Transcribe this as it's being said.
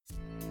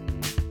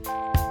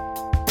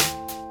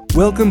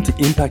Welcome to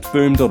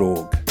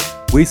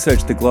impactboom.org. We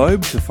search the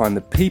globe to find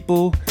the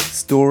people,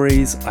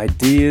 stories,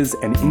 ideas,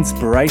 and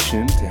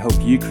inspiration to help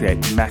you create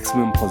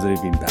maximum positive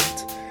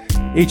impact.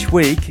 Each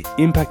week,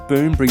 Impact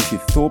Boom brings you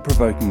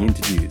thought-provoking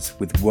interviews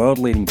with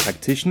world-leading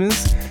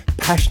practitioners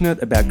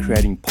passionate about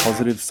creating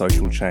positive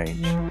social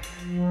change.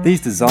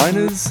 These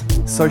designers,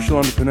 social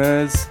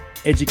entrepreneurs,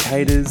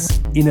 educators,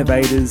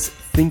 innovators,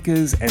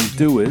 thinkers, and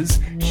doers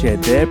share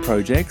their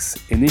projects,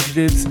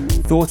 initiatives,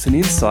 thoughts, and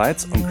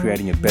insights on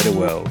creating a better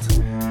world.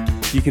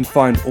 You can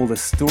find all the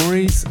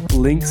stories,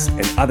 links,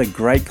 and other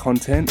great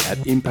content at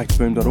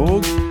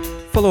impactboom.org.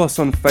 Follow us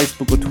on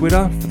Facebook or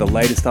Twitter for the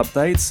latest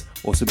updates,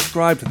 or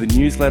subscribe to the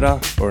newsletter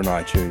or on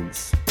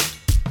iTunes.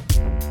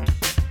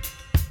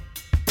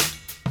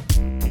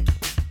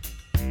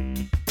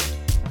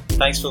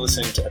 Thanks for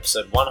listening to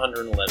episode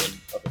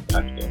 111 of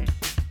Impact Boom.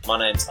 My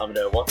name's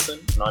Amadeo Watson,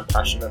 and I'm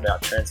passionate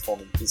about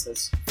transforming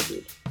business for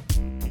good.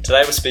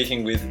 Today we're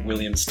speaking with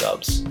William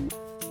Stubbs.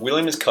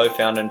 William is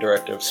co-founder and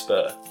director of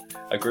Spur,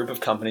 a group of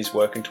companies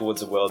working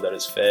towards a world that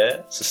is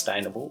fair,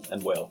 sustainable,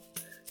 and well,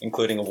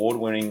 including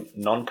award-winning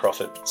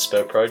non-profit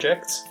Spur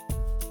Projects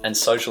and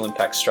social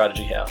impact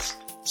strategy house,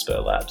 Spur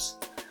Labs.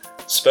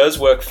 Spur's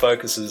work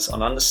focuses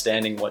on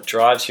understanding what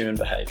drives human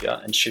behaviour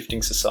and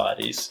shifting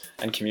societies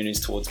and communities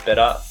towards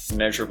better,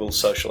 measurable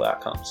social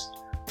outcomes.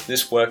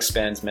 This work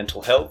spans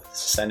mental health,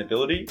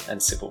 sustainability,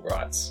 and civil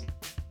rights.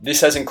 This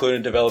has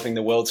included developing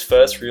the world's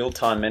first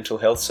real-time mental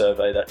health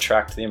survey that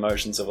tracked the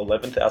emotions of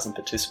 11,000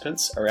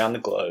 participants around the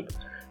globe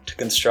to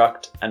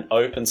construct an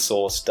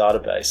open-source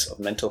database of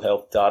mental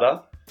health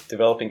data,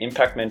 developing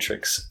impact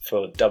metrics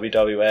for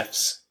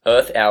WWF's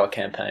Earth Hour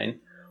campaign,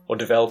 or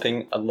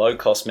developing a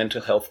low-cost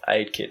mental health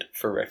aid kit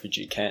for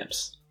refugee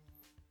camps.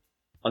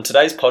 On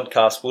today's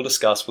podcast, we'll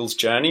discuss Will's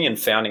journey in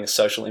founding a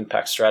social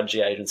impact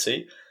strategy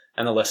agency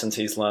and the lessons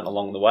he's learned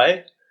along the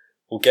way.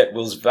 We'll get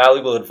Will's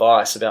valuable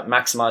advice about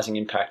maximising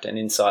impact and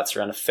insights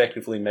around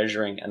effectively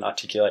measuring and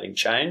articulating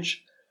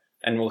change.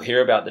 And we'll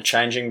hear about the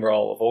changing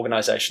role of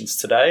organisations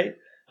today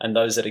and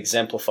those that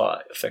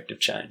exemplify effective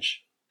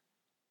change.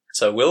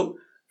 So Will,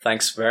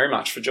 thanks very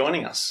much for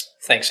joining us.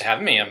 Thanks for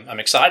having me. I'm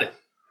excited.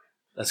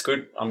 That's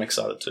good. I'm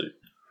excited too.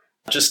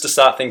 Just to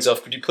start things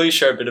off, could you please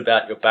share a bit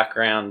about your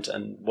background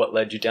and what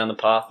led you down the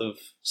path of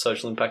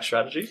social impact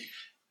strategy?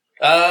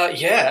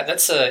 Yeah,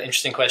 that's an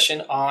interesting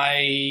question.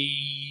 I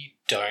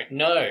don't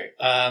know.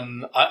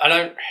 I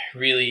don't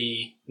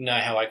really know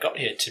how I got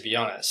here, to be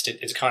honest.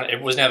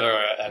 It was never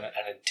an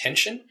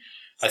intention.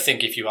 I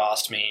think if you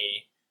asked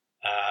me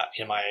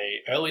in my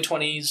early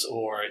 20s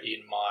or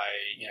in my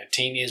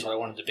teen years what I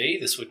wanted to be,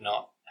 this would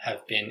not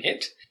have been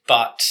it.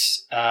 But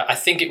I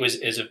think it was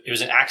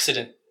an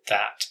accident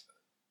that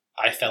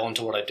I fell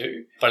into what I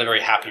do, but a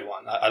very happy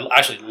one. I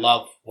actually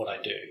love what I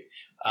do.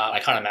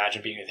 I can't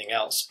imagine being anything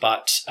else.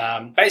 But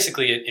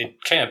basically,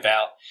 it came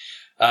about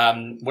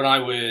when I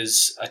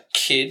was a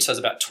kid, so I was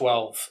about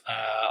 12.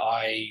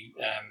 I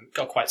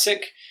got quite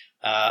sick.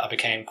 I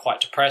became quite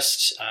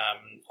depressed,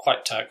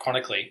 quite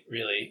chronically,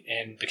 really,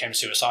 and became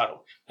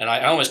suicidal. And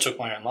I almost took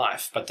my own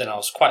life, but then I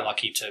was quite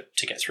lucky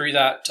to get through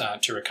that,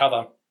 to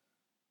recover.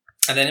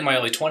 And then in my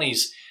early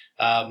 20s,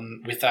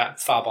 with that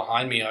far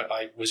behind me,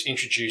 I was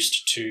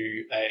introduced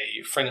to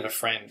a friend of a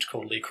friend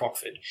called Lee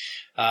Crockford.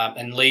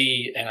 And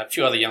Lee and a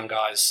few other young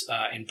guys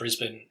in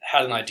Brisbane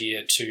had an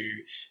idea to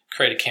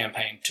create a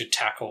campaign to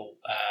tackle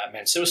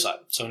men's suicide.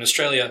 So in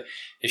Australia,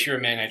 if you're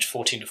a man aged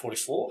 14 to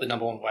 44, the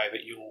number one way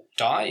that you'll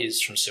die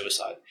is from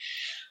suicide.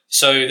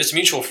 So this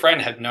mutual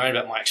friend had known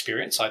about my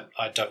experience.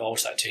 I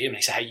divulged that to him, and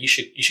he said, "Hey, you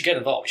should get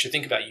involved. You should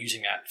think about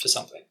using that for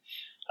something."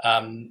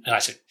 And I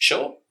said,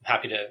 "Sure, I'm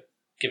happy to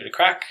give it a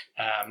crack."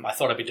 I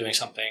thought I'd be doing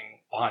something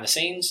behind the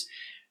scenes.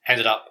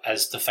 Ended up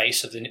as the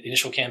face of the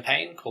initial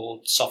campaign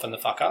called Soften the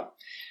Fuck Up.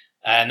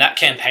 And that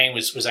campaign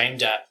was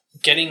aimed at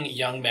getting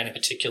young men in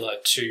particular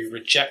to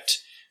reject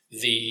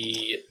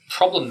the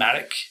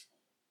problematic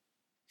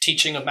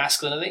teaching of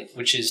masculinity,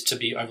 which is to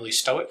be overly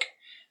stoic,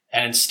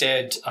 and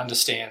instead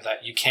understand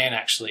that you can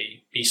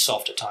actually be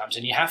soft at times,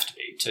 and you have to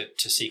be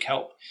to seek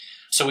help.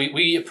 So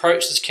we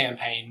approached this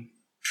campaign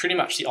pretty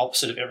much the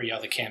opposite of every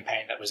other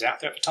campaign that was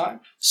out there at the time.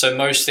 So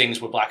most things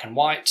were black and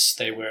white.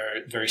 They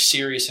were very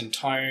serious in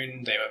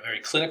tone. They were very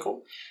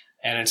clinical.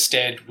 And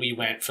instead, we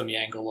went from the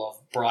angle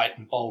of bright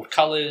and bold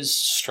colours,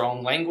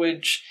 strong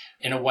language,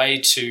 in a way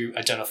to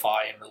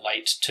identify and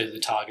relate to the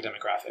target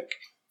demographic.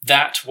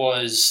 That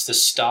was the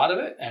start of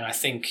it. And I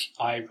think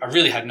I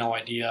really had no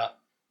idea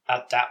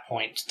at that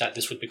point that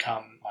this would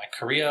become my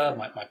career,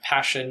 my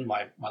passion,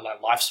 my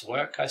life's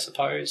work, I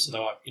suppose.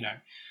 Though,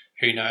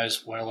 who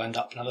knows where I'll end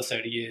up in another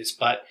 30 years,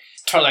 but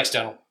totally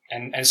accidental.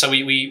 And so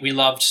we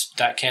loved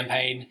that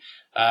campaign.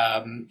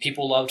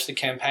 People loved the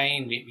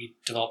campaign. We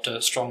developed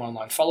a strong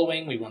online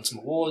following. We won some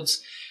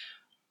awards.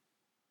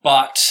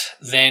 But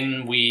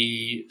then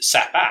we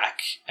sat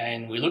back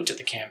and we looked at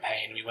the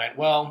campaign and we went,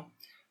 well,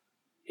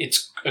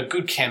 it's a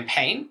good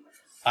campaign.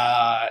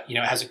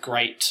 It has a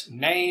great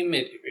name.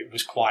 It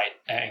was quite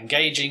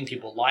engaging.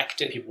 People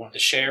liked it. People wanted to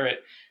share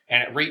it.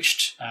 And it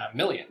reached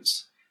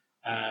millions.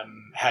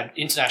 had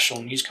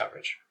international news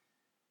coverage.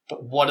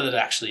 But what did it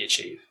actually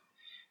achieve?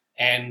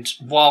 And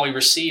while we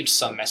received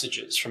some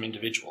messages from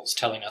individuals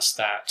telling us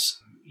that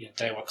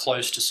they were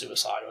close to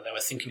suicide or they were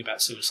thinking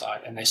about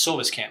suicide and they saw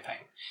this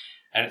campaign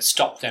and it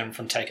stopped them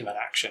from taking that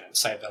action and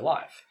saved their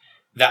life,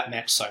 that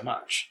meant so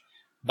much.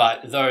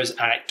 But those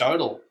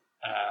anecdotal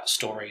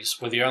stories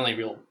were the only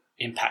real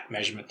impact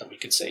measurement that we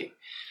could see.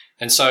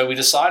 And so we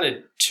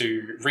decided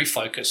to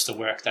refocus the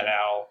work that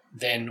our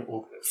then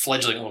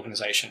fledgling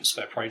organisation,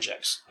 Spur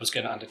Projects, was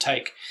going to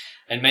undertake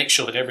and make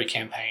sure that every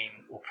campaign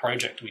or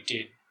project we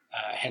did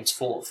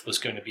henceforth was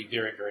going to be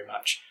very, very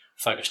much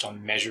focused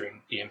on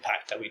measuring the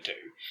impact that we do.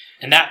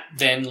 And that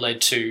then led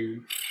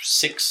to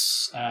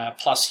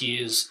 6+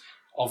 years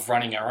of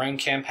running our own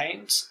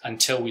campaigns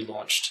until we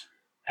launched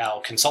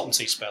our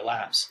consultancy, Spur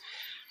Labs.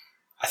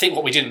 I think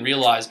what we didn't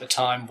realise at the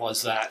time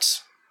was that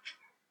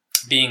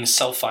being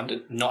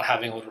self-funded, not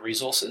having a lot of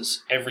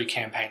resources, every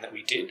campaign that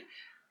we did,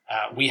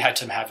 we had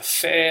to have a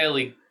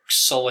fairly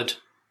solid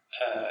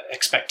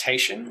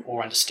expectation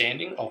or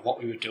understanding of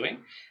what we were doing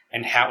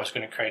and how it was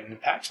going to create an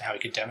impact and how we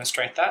could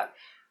demonstrate that,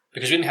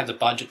 because we didn't have the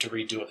budget to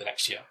redo it the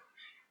next year.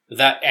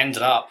 That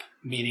ended up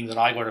meaning that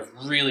I got a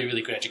really,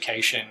 really good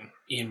education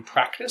in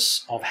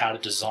practice of how to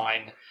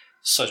design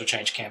social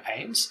change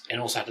campaigns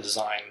and also how to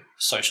design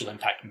social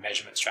impact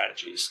measurement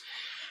strategies,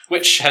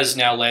 which has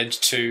now led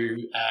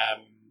to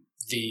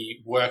the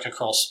work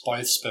across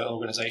both Spur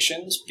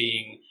organisations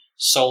being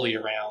solely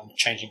around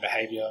changing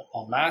behaviour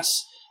en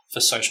masse for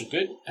social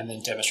good and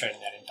then demonstrating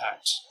that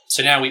impact.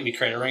 So now we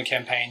create our own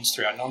campaigns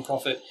through our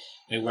non-profit.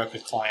 We work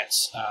with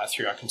clients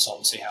through our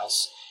consultancy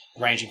house,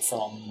 ranging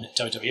from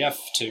WWF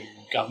to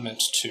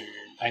government to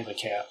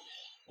Anglicare.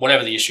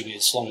 Whatever the issue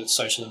is, as long as it's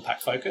social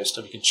impact focused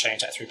and we can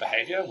change that through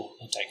behaviour, we'll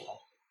take it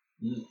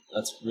on.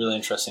 That's really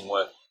interesting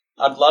work.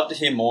 I'd love to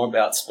hear more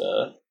about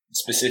Spur,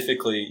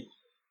 specifically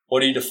what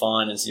do you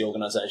define as the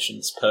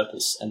organisation's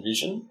purpose and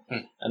vision?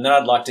 And then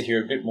I'd like to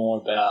hear a bit more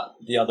about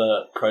the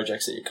other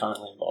projects that you're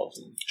currently involved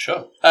in.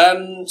 Sure.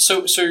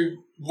 So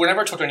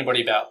whenever I talk to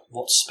anybody about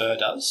what Spur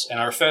does, and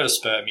I refer to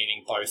Spur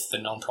meaning both the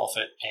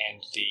non-profit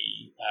and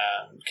the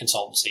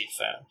consultancy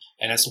firm,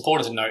 and it's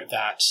important to note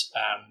that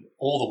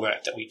all the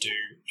work that we do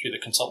through the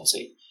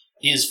consultancy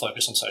is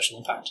focused on social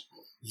impact.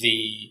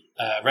 The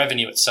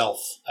revenue itself,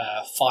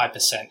 5%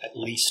 at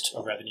least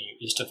of revenue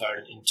is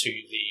devoted into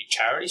the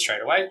charity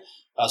straight away,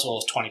 as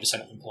well as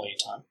 20% of employee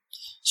time.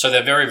 So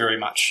they're very, very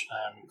much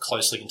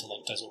closely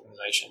interlinked as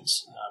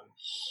organisations.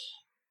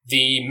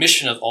 The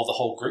mission of the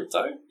whole group,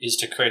 though, is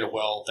to create a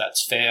world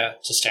that's fair,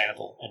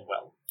 sustainable and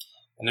well.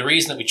 And the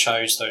reason that we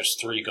chose those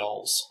 3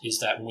 goals is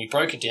that when we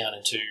broke it down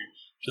into,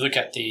 if you look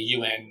at the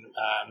UN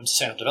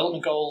Sustainable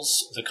Development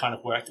Goals, the kind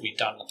of work that we've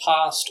done in the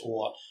past,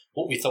 or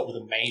what we thought were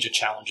the major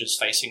challenges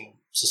facing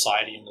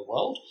society in the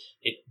world,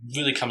 it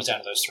really comes down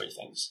to those 3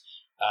 things.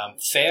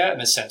 Fair in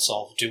the sense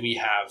of, do we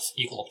have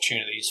equal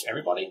opportunities for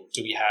everybody?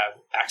 Do we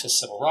have access to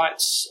civil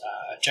rights,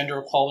 gender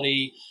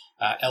equality,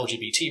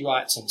 LGBT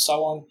rights, and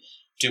so on?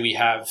 Do we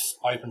have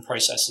open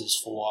processes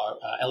for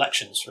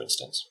elections, for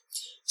instance?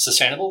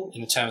 Sustainable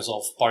in terms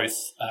of both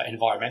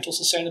environmental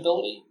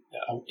sustainability.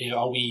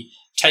 Are we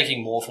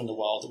taking more from the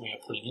world than we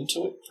are putting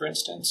into it, for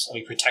instance? Are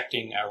we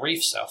protecting our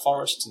reefs, our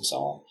forests, and so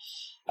on?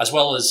 As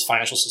well as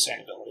financial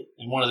sustainability.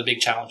 And one of the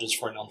big challenges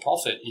for a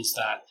non-profit is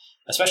that,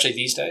 especially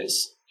these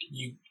days,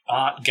 you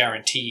aren't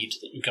guaranteed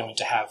that you're going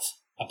to have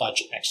a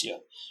budget next year.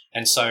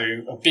 And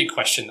so a big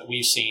question that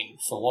we've seen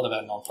for a lot of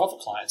our non-profit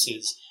clients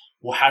is,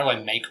 well, how do I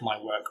make my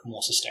work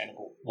more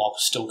sustainable while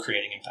still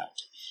creating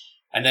impact?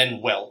 And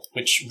then, well,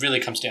 which really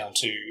comes down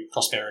to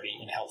prosperity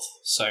and health.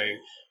 So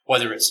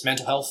whether it's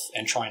mental health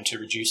and trying to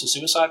reduce the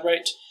suicide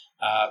rate,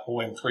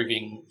 or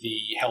improving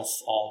the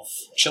health of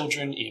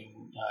children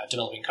in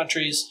developing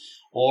countries,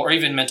 or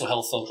even mental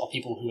health of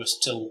people who are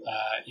still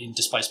in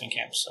displacement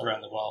camps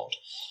around the world.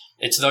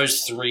 It's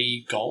those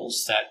 3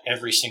 goals that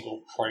every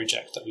single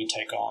project that we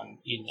take on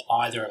in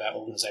either of our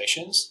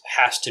organisations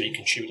has to be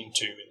contributing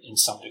to in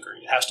some degree.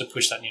 It has to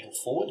push that needle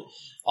forward.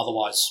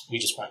 Otherwise, we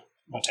just won't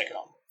take it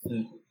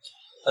on.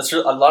 That's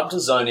I'd love to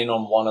zone in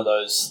on one of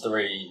those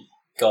 3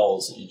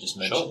 goals that you just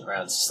mentioned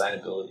around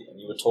sustainability.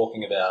 And you were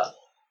talking about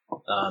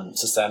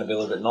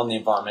sustainability, but not in the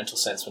environmental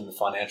sense, but in the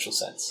financial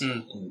sense.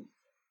 In,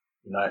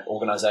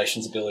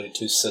 organisations' ability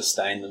to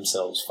sustain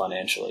themselves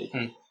financially.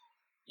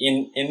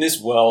 In this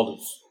world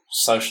of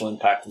social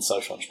impact and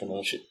social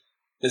entrepreneurship,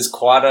 there's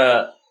quite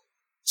a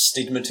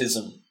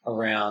stigmatism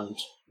around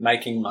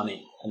making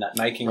money, and that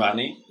making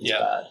money is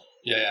bad.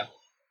 Yeah.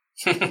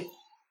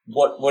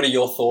 What are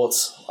your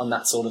thoughts on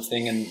that sort of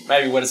thing, and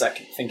maybe where does that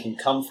thinking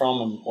come from,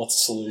 and what's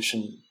the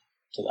solution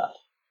to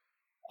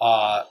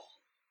that?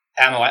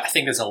 Amo, I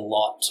think there's a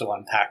lot to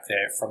unpack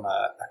there from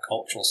a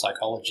cultural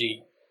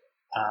psychology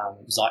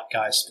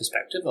zeitgeist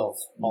perspective of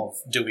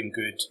doing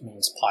good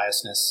means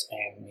piousness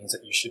and means that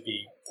you should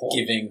be poor.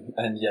 Giving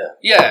and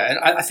and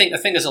I think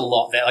there's a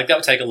lot there. Like, that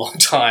would take a long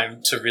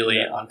time to really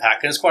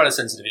unpack, and it's quite a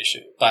sensitive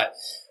issue. But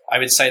I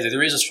would say that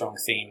there is a strong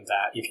theme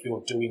that if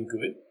you're doing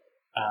good,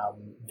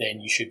 then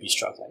you should be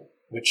struggling,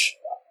 which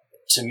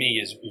to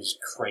me is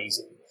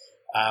crazy.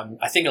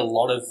 I think a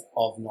lot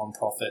of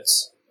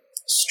nonprofits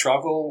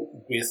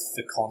struggle with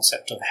the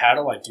concept of how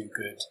do I do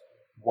good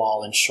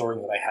while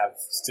ensuring that I have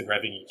the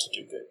revenue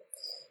to do good.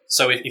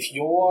 So if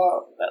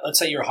you're, let's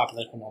say you're a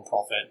hypothetical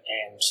nonprofit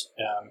and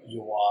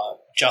you are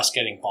just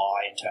getting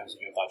by in terms of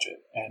your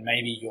budget, and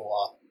maybe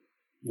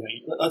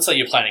let's say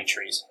you're planting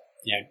trees,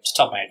 to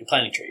top of my head, you're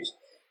planting trees,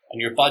 and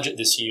your budget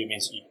this year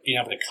means that you've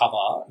been able to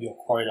cover your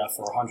quota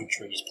for 100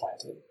 trees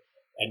planted,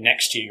 and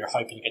next year you're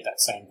hoping to get that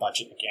same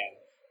budget again.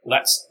 Well,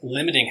 that's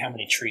limiting how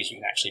many trees you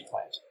can actually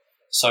plant.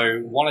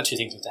 So one or two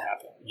things need to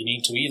happen. You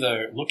need to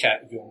either look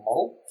at your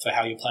model for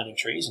how you're planting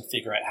trees and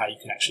figure out how you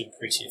can actually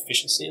increase the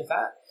efficiency of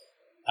that,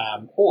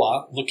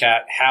 or look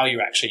at how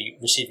you're actually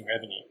receiving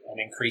revenue and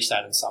increase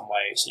that in some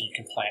way so you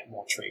can plant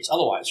more trees.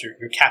 Otherwise,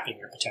 you're capping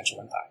your potential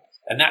impact.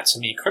 And that, to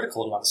me,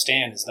 critical to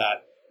understand is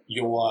that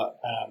your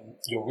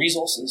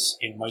resources,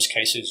 in most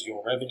cases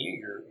your revenue,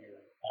 your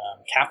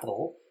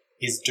capital,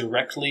 is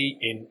directly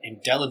and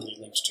indelibly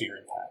linked to your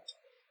impact.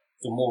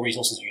 The more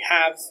resources you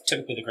have,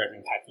 typically the greater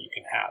impact that you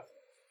can have.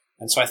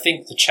 And so I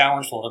think the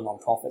challenge for a lot of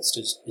nonprofits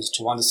is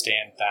to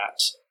understand that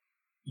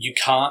you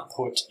can't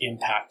put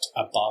impact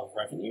above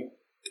revenue.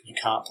 You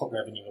can't put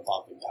revenue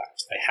above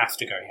impact. They have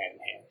to go hand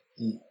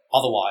in hand.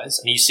 Otherwise,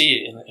 and you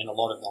see it in a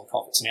lot of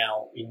nonprofits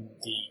now in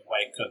the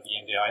wake of the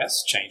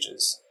NDIS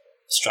changes,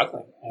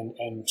 struggling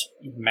and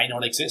may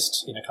not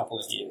exist in a couple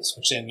of years,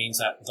 which then means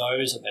that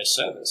those that they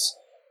service,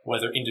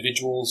 whether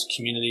individuals,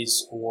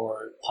 communities,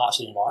 or parts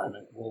of the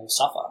environment, will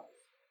suffer.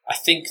 I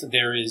think that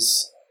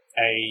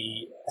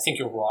I think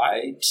you're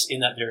right in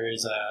that there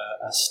is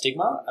a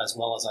stigma, as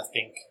well as I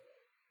think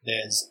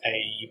there's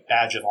a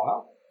badge of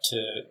honor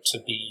to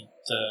be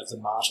the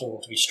martyr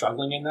or to be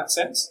struggling in that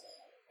sense.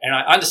 And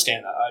I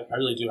understand that. I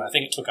really do. I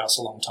think it took us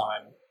a long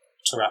time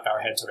to wrap our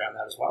heads around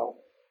that as well,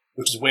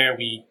 which is where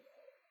we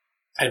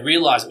had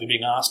realized that we were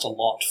being asked a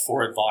lot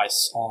for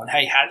advice on,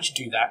 hey, how did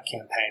you do that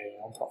campaign in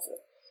a nonprofit?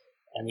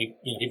 And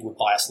people would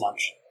buy us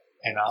lunch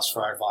and ask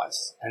for our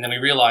advice. And then we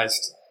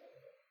realized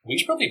we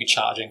should probably be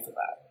charging for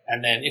that.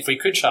 And then if we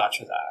could charge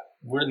for that,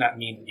 wouldn't that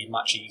mean it would be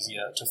much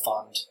easier to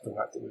fund the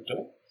work that we're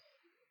doing?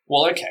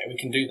 Well, okay, we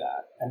can do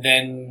that. And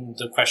then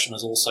the question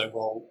was also,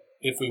 well,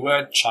 if we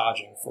were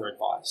charging for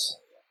advice,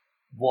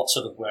 what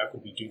sort of work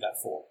would we do that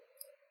for?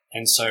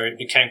 And so it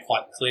became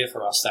quite clear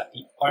for us that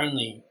the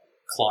only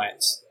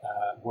clients'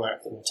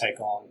 work that we'll take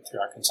on through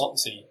our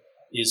consultancy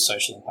is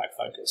social impact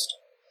focused.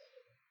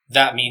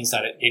 That means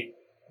that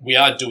we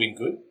are doing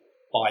good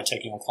by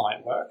taking on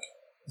client work.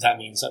 That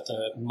means that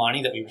the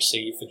money that we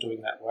receive for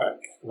doing that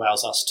work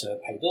allows us to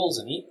pay bills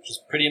and eat, which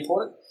is pretty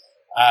important,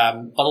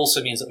 but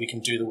also means that we can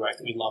do the work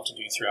that we love to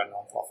do through our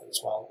nonprofit as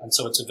well. And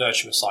so it's a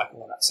virtuous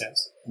cycle in that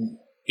sense.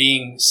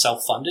 Being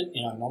self-funded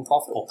in our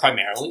nonprofit, or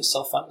primarily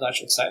self-funded, I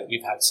should say.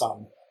 We've had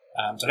some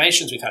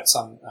donations, we've had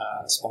some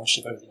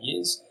sponsorship over the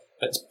years,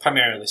 but it's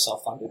primarily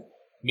self-funded.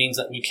 Means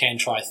that we can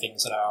try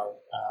things that are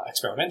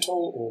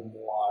experimental or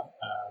more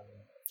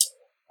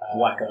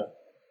wacko.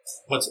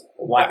 What's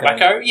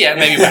wacko? Yeah,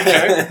 maybe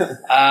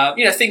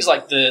wacko. Things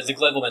like the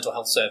Global Mental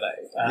Health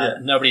Survey.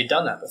 Nobody had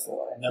done that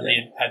before.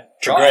 Nobody had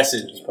tried.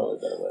 Progressive is probably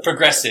a better word.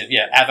 Progressive,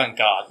 yeah.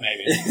 Avant-garde,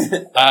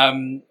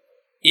 maybe.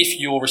 If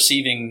you're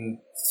receiving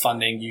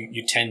funding,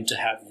 you tend to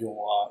have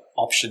your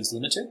options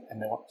limited,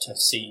 and they want to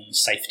see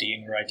safety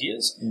in your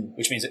ideas,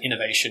 which means that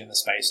innovation in the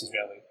space is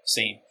rarely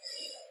seen.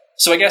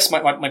 So I guess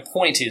my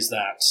point is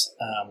that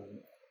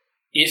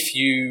if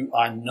you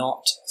are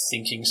not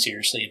thinking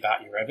seriously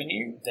about your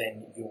revenue,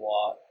 then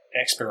your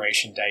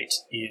expiration date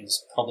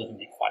is probably going to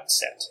be quite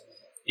set.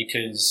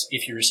 Because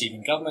if you're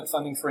receiving government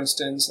funding, for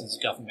instance, and there's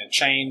a government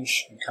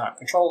change, you can't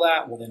control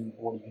that, well then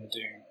what are you going to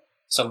do?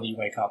 Suddenly you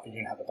wake up and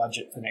you don't have a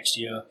budget for next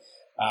year.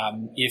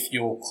 If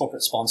your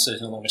corporate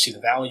sponsors no longer see the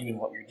value in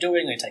what you're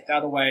doing, they take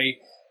that away,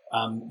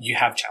 you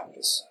have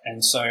challenges.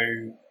 And so,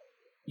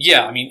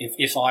 yeah, I mean,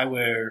 if I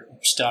were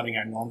starting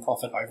a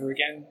nonprofit over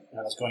again, and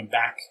I was going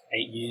back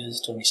 8 years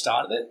to when we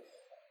started it,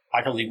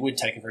 I probably would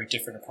take a very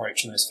different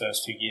approach in those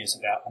first few years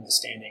about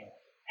understanding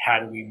how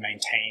do we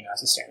maintain our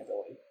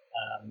sustainability,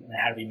 and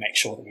how do we make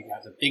sure that we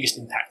have the biggest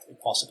impact that we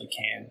possibly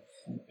can,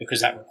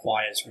 because that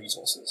requires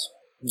resources.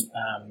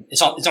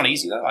 It's not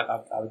easy though.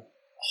 I would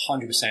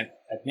 100%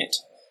 admit.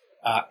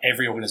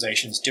 Every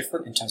organization is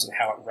different in terms of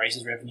how it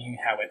raises revenue,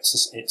 how it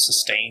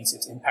sustains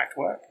its impact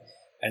work.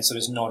 And so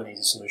there's not an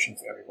easy solution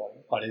for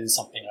everybody, but it is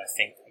something I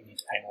think that we need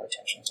to pay more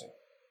attention to.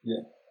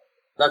 Yeah.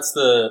 That's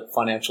the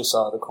financial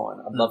side of the coin.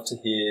 I'd love to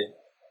hear,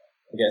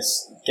 I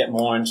guess, get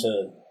more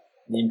into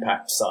the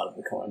impact side of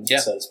the coin,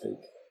 so to speak.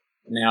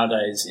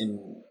 Nowadays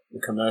in the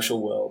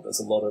commercial world, there's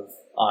a lot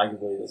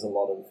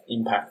of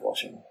impact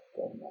washing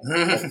going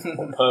on,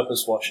 or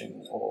purpose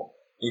washing, or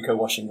eco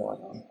washing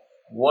going on.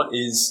 What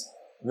is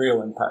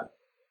real impact?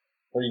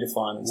 What do you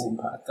define as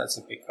impact? That's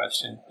a big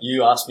question.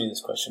 You asked me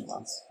this question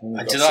once.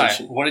 Did I?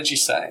 What did you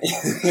say?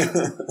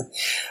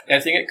 I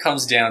think it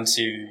comes down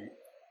to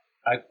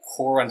a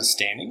core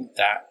understanding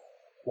that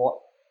what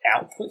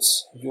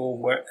outputs your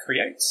work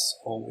creates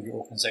or your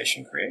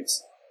organization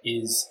creates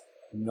is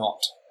not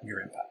your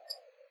impact.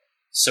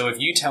 So if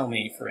you tell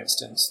me, for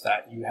instance,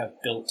 that you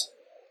have built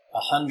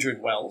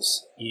 100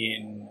 wells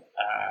in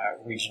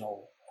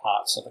regional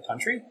parts of the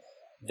country,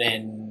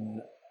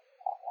 then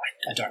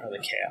I don't really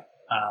care.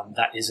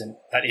 That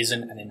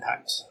isn't an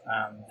impact.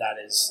 That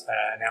is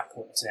an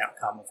output. It's an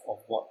outcome of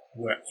what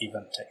work you've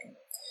undertaken.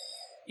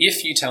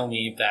 If you tell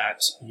me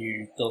that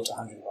you built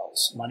 100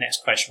 wells, my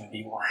next question would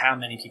be, well, how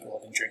many people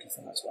have been drinking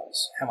from those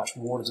wells? How much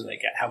water do they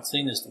get? How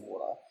clean is the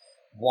water?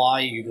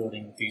 Why are you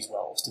building these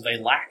wells? Do they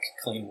lack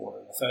clean water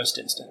in the first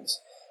instance?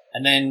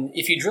 And then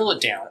if you drill it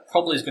down, it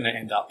probably is going to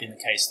end up in the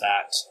case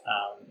that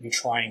you're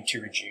trying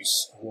to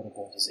reduce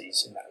waterborne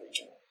disease in that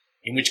region.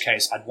 In which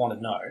case, I'd want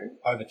to know,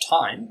 over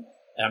time,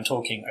 and I'm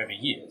talking over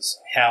years,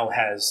 how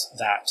has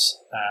that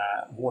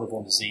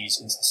waterborne disease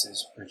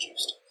instances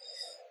reduced?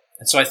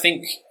 And so I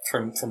think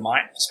from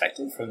my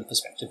perspective, from the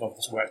perspective of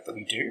this work that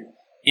we do,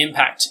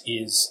 impact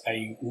is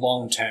a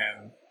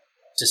long-term,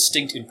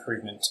 distinct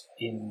improvement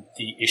in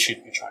the issue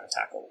that you're trying to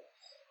tackle.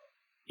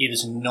 It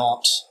is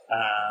not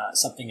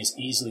something as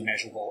easily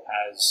measurable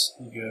as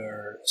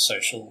your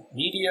social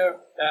media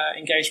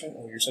engagement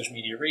or your social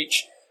media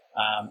reach.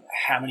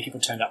 How many people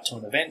turned up to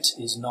an event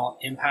is not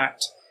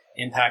impact.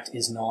 Impact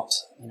is not,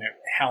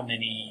 how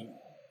many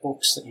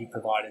books that you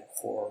provided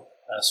for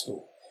a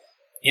school.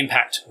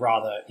 Impact,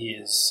 rather,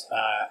 is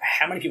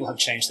how many people have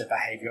changed their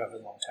behaviour over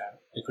the long term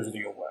because of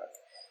your work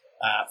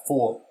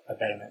for a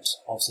betterment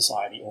of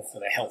society or for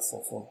their health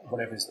or for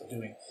whatever it is they're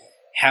doing.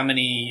 How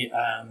many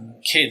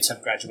kids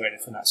have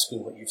graduated from that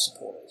school that you've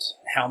supported?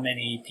 How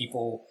many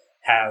people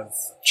have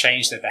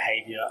changed their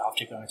behaviour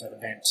after going to that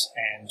event?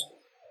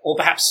 Or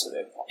perhaps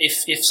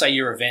if say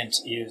your event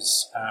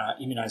is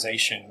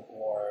immunisation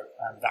or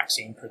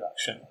vaccine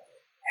production,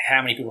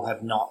 how many people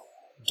have not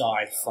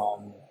died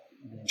from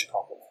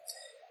meningococcal?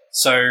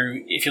 So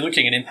if you're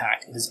looking at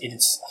impact, it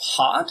is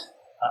hard.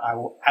 I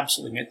will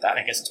absolutely admit that.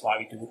 I guess it's why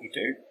we do what we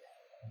do.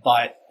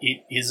 But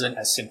it isn't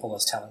as simple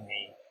as telling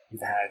me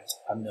you've had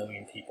 1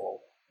 million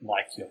people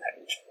like your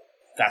page.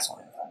 That's not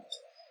impact.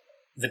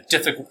 The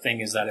difficult thing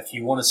is that if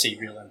you want to see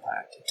real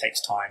impact, it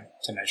takes time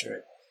to measure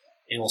it.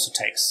 It also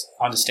takes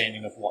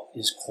understanding of what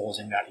is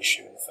causing that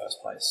issue in the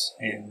first place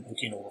and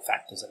looking at all the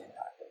factors that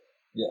impact it.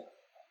 Yeah.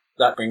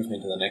 That brings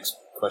me to the next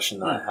question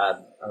that I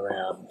had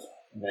around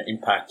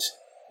impact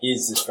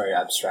is this very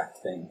abstract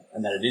thing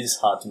and that it is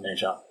hard to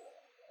measure.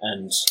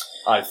 And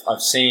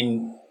I've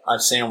seen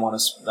one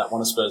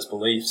of Spur's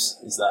beliefs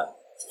is that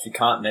if you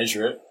can't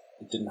measure it,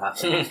 it didn't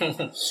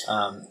happen,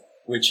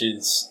 which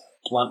is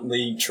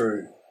bluntly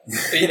true.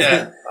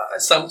 Yeah,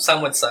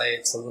 some would say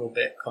it's a little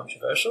bit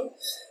controversial.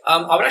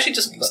 I would actually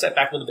just step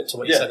back a little bit to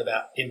what you said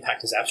about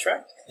impact as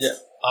abstract. Yeah,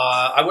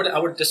 I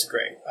would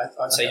disagree.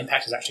 I'd say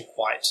impact is actually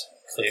quite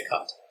clear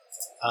cut.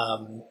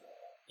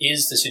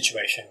 Is the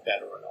situation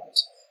better or not?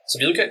 So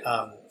if you look at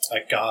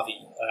Gavi,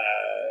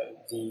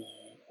 the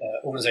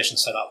organisation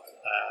set up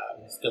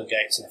with Bill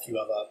Gates and a few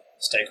other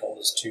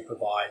stakeholders to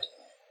provide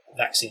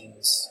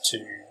vaccines to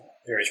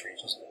various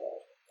regions of the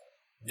world.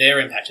 Their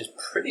impact is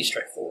pretty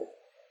straightforward.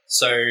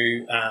 So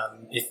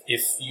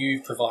if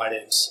you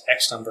provided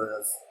X number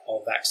of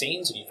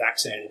vaccines and you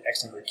vaccinated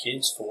X number of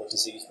kids for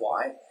disease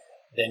Y,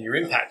 then your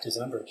impact is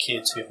the number of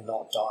kids who have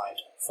not died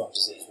from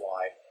disease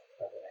Y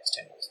over the next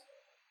 10 years.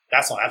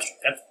 That's not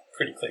abstract. That's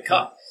pretty clear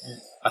cut.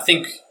 Mm-hmm. I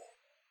think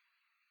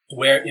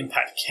where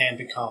impact can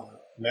become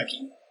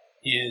murky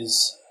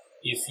is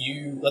if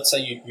you, let's say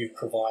you've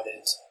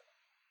provided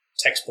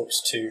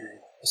textbooks to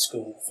a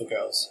school for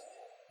girls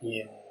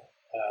in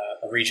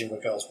a region where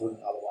girls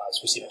wouldn't otherwise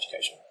receive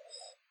education.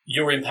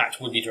 Your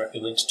impact would be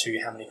directly linked to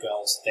how many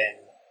girls then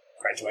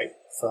graduate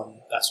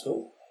from that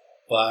school,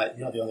 but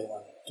you're not the only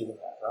one doing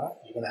that, right?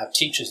 You're going to have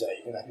teachers there,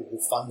 you're going to have people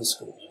who fund the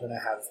school, you're going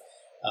to have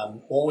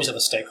always other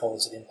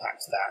stakeholders that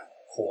impact that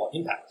core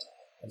impact.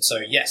 And so,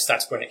 yes,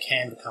 that's when it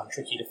can become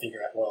tricky to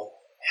figure out, well,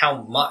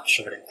 how much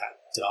of an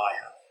impact did I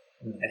have?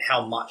 And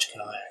how much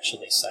can I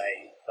actually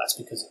say that's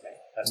because of me?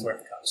 That's where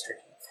it becomes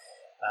tricky.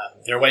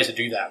 There are ways to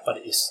do that, but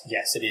it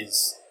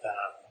is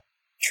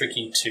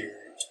tricky to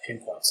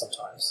pinpoint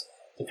sometimes,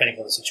 depending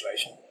on the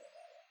situation.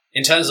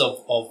 In terms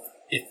of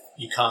if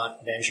you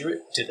can't measure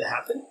it, did it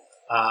happen?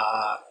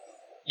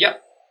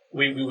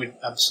 We would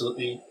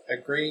absolutely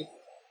agree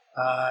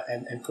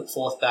and put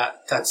forth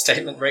that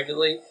statement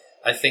regularly.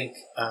 I think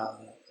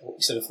what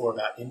we said before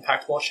about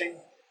impact washing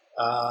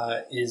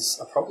is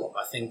a problem.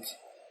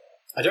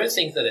 I don't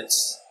think that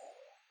it's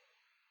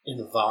in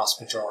the vast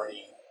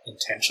majority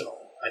intentional.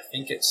 I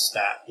think it's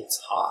that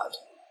it's hard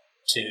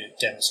to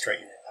demonstrate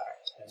your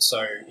impact. And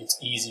so it's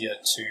easier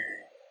to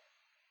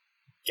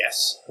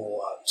guess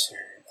or to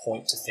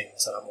point to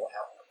things that are more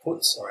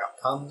outputs or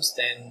outcomes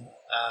than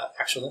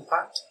actual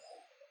impact.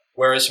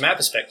 Whereas from our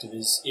perspective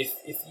is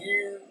if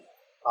you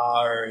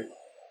are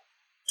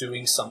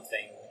doing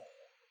something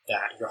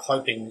that you're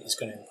hoping is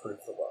going to improve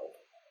the world,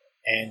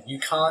 and you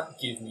can't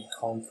give me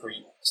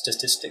concrete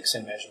statistics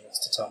and measurements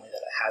to tell me that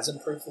it has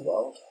improved the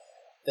world,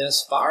 then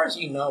as far as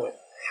you know, it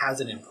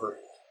hasn't improved.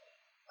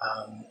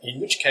 In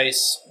which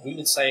case, we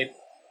would say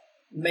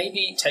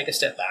maybe take a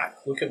step back,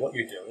 look at what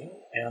you're doing,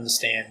 and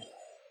understand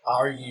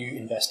Are you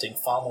investing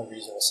far more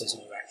resources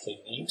than you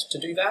actually need to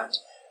do that?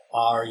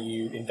 Are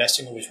you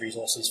investing all these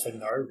resources for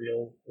no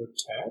real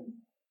return?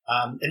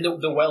 And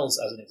the wells,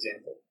 as an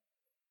example.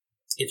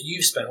 If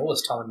you spend all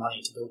this time and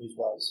money to build these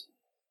wells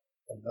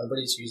and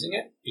nobody's using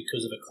it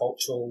because of a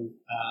cultural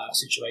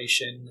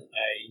situation,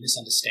 a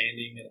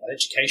misunderstanding, an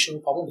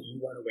educational problem that you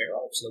weren't aware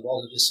of, so the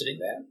wells are just sitting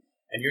there,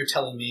 and you're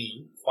telling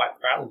me quite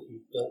proudly that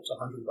you've built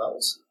 100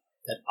 wells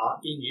that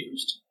aren't being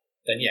used,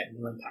 then yeah,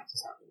 no impact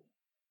is happening.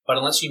 But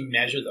unless you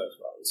measure those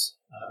wells,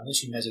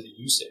 unless you measure the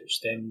usage,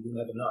 then you'll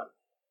never know.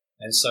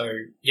 And so,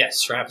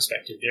 yes, from our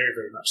perspective, very,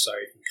 very much so,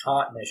 if you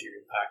can't measure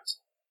your impact,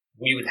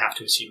 we would have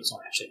to assume it's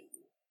not actually.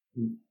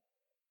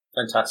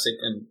 Fantastic.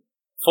 And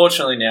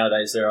fortunately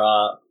nowadays there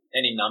are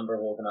any number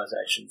of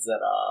organisations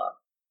that are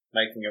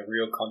making a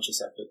real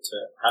conscious effort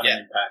to have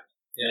an impact,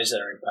 measure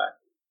their impact.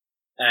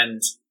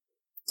 And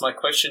my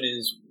question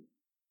is,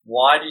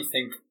 why do you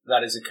think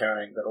that is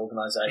occurring, that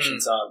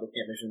organisations are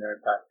looking at measuring their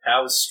impact?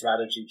 How is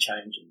strategy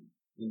changing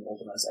in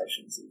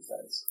organisations these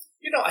days?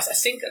 I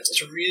think that's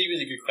a really,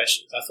 really good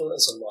question. I thought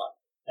that's a lot,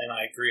 and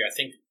I agree. I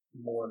think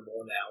more and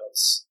more now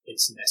it's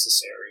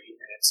necessary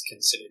and it's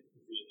considered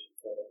really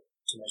important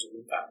to measure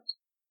impact.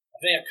 I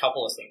think a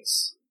couple of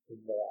things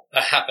more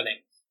are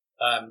happening.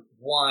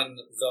 One,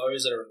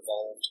 those that are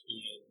involved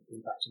in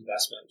impact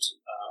investment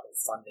or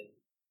funding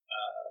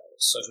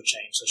social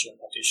change, social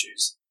impact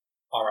issues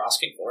are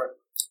asking for it.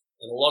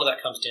 And a lot of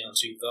that comes down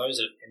to those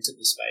that have entered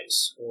the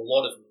space, or a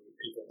lot of new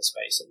people in the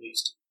space at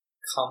least,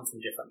 come from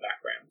different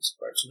backgrounds,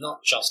 where it's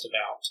not just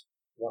about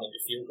wanting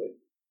to feel good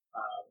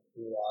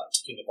or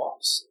ticking a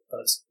box,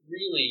 but it's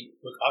really,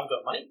 look, I've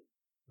got money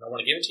and I want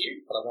to give it to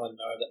you, but I want to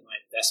know that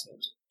my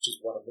investment, which is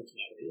what I'm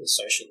looking at, it is a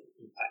social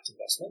impact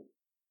investment,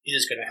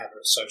 is going to have a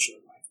social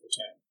impact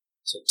return.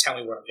 So tell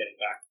me what I'm getting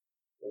back,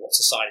 or what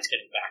society's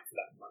getting back for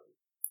that money.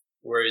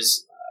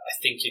 Whereas I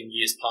think in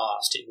years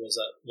past it was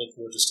look,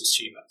 we'll just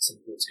assume that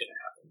some good's going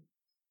to happen.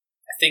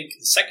 I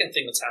think the second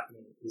thing that's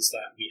happening is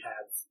that we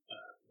have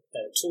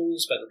better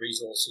tools, better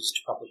resources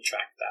to properly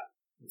track that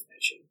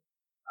information.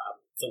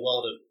 The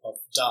world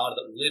of data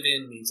that we live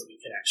in means that we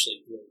can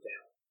actually drill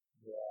down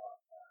more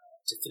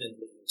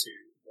definitively into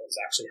what is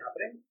actually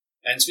happening.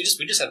 And so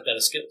we just have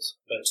better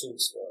skills, better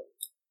tools for it.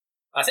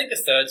 I think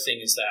the third thing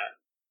is that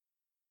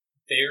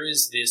there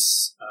is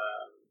this,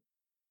 I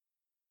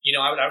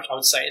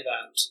would say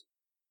that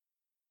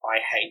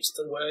I hate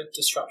the word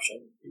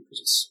disruption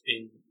because it's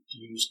been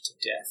used to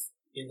death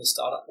in the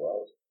startup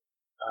world,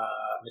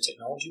 in the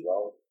technology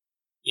world.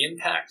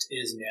 Impact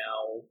is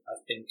now, I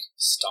think,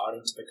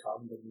 starting to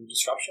become the new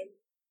disruption,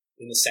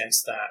 in the sense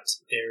that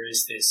there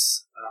is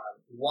this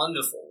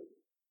wonderful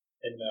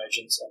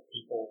emergence of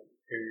people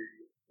who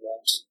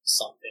want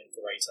something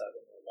greater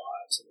in their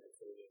lives and their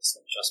careers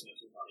than just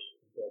making money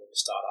and building a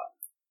startup,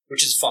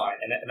 which is fine.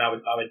 And I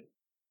would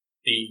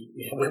be,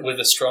 with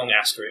a strong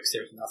asterisk,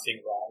 there is nothing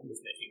wrong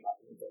with making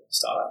money and building a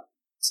startup.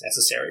 It's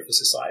necessary for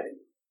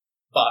society.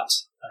 But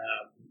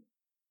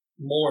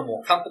more and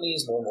more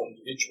companies, more and more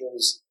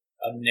individuals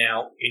are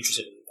now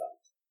interested in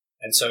impact.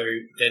 And so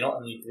they're not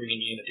only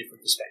bringing in a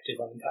different perspective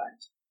on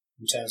impact,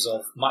 in terms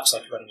of, much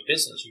like running a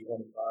business, you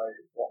want to know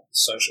what the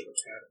social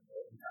return of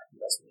the impact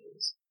investment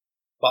is,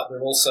 but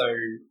they're also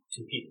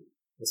competing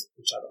with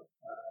each other.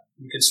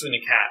 You can swing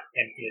a cat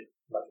and hit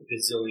like a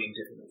bazillion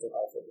different mental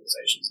health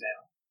organizations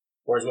now,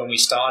 whereas when we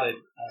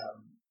started,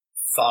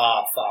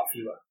 far, far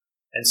fewer.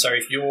 And so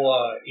if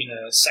you're in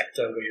a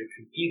sector where you're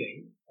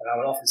competing, and I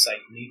would often say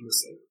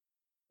needlessly,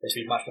 there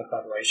should be much more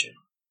collaboration.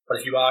 But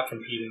if you are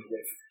competing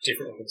with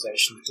different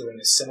organizations doing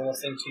a similar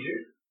thing to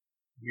you,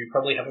 you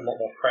probably have a lot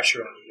more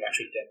pressure on you to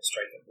actually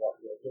demonstrate that what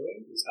you're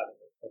doing is having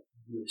a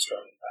really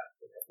strong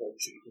impact, and therefore you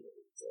should be giving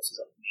the resources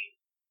that you need.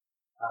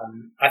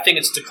 I think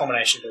it's the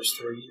combination of those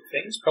three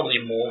things,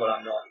 probably more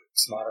that I'm not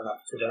smart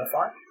enough to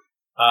identify.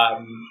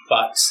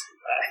 But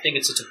I think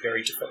it's just a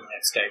very different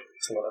landscape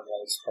to what it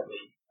was probably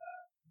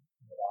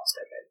in the last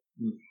decade.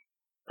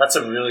 That's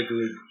a really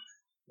good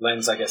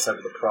lens, I guess,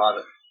 over the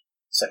private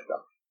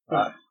sector.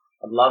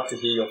 I'd love to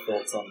hear your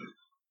thoughts on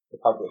the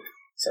public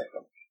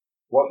sector.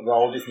 What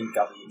role do you think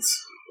governments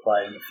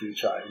play in the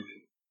future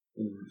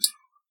in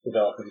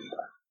developing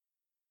impact,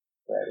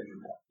 creating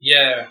impact?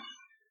 Yeah.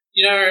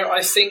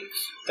 I think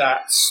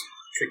that's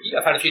tricky.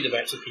 I've had a few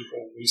debates with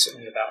people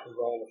recently about the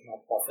role of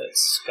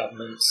non-profits,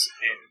 governments,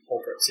 and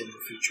corporates in the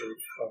future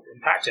of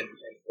impact and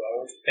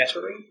world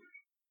bettering.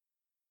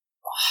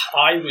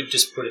 I would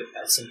just put it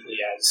as simply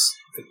as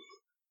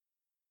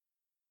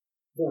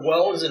the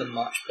world is in a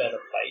much better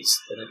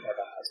place than it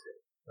ever has been,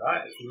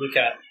 right? If you look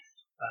at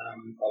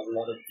a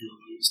lot of the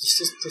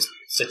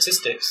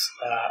statistics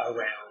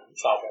around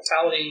child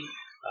mortality,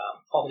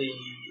 poverty,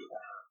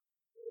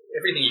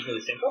 everything you can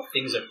really think of,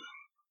 things are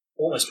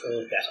almost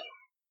all better.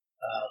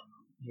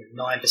 9% of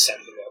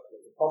the world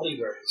live in poverty,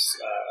 whereas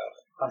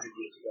 100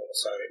 years ago or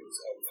so it was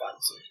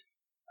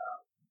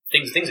 85%.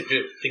 Things are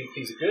good.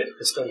 Things are good.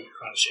 They're still kind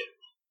of shit.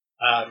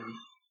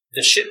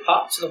 The shit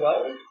parts of the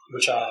world,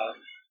 which are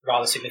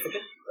rather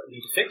significant, that we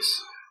need to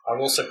fix, are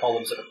also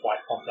problems that are quite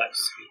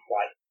complex and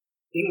quite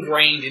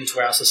ingrained into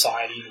our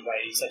society in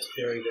ways that's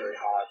very, very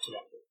hard to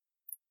undo.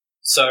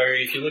 So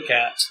if you look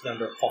at the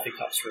number of coffee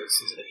cups, for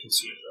instance, that are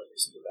consumed every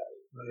single day,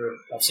 the number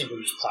of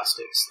single-use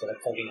plastics that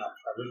are clogging up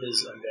our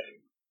rivers and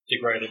then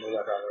degrading all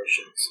of our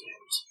oceans and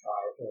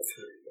all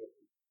through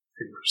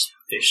pretty much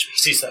fish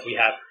species that we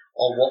have,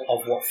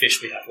 of what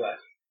fish we have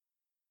left.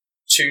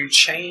 To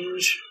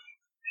change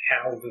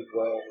how the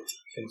world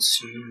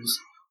consumes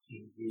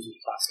and uses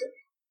plastic,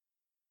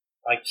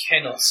 I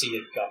cannot see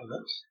a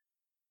government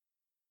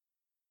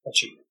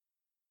achieving.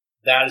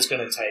 That is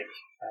going to take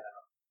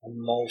a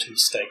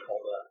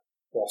multi-stakeholder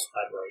cross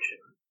collaboration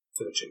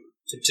to achieve.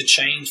 To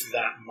change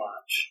that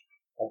much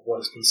of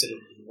what is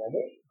considered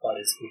normal, but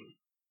is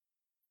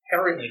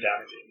inherently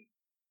damaging.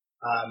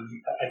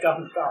 A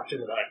government can't do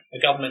it alone. A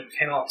government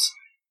cannot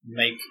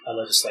make a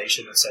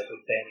legislation that says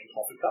we're banning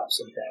coffee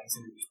cups and banning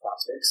single-use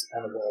plastics,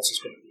 and the world's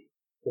just going to be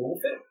cool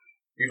with it.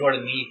 You're going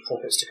to need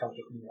corporates to come up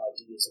with new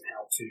ideas of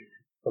how to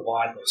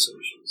provide those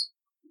solutions.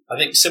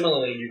 I think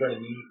similarly, you're going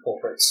to need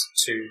corporates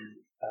to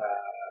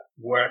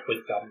work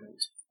with government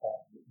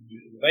on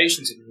new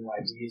innovations and new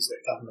ideas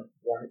that government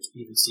won't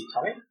even see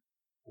coming.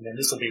 And then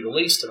this will be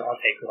released and,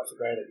 okay, cool, that's a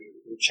great idea.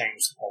 We'll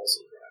change the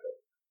policy around it.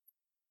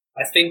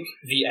 I think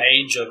the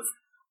age of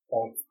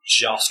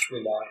just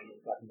relying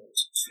on government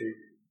to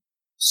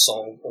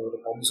solve all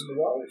the problems in the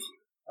world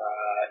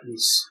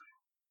is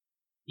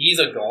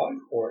either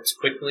gone or it's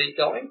quickly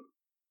going.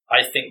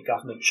 I think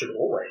government should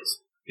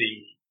always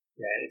be,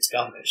 its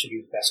government should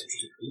be in the best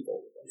interest of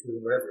people,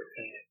 doing whatever it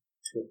can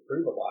to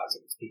improve the lives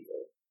of its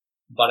people,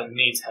 but it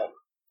needs help.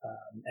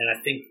 And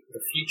I think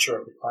the future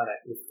of the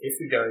planet, if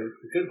we go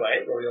the good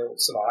way, where we all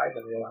survive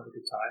and we all have a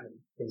good time and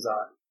things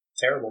aren't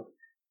terrible,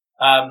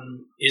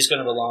 is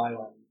going to rely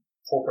on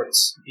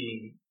corporates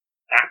being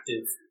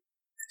active,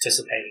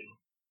 participating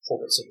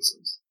corporate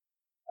citizens.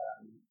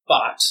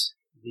 But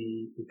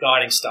the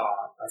guiding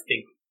star, I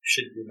think,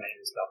 should remain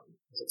as government,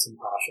 because it's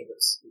impartial,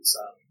 it's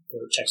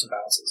checks and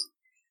balances.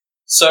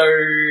 So,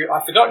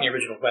 I've forgotten the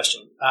original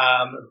question,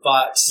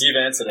 but... You've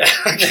answered it.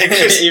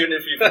 Even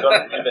if you've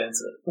forgotten, you've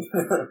answered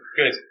it.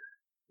 Good.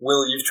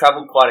 Will, you've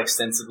travelled quite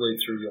extensively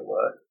through your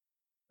work.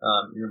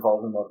 You're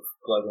involved in a lot of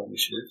global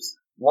initiatives.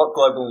 What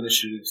global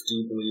initiatives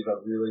do you believe are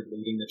really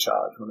leading the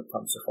charge when it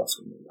comes to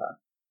fostering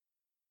impact?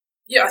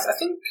 Yeah, I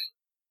think,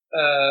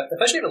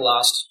 especially over the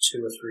last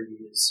 2 or 3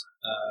 years,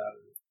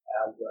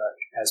 our work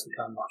has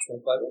become much more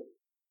global.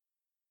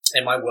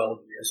 And my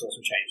worldview has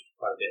also changed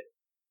quite a bit.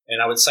 And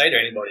I would say to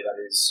anybody that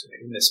is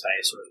in this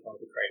space or is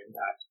wanting to create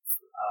impact,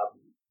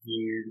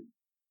 you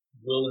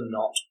will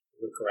not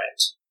regret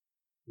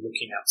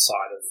looking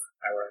outside of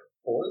our own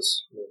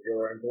borders, or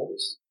your own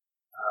borders.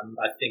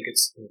 I think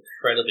it's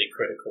incredibly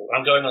critical.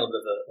 I'm going on a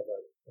bit of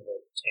a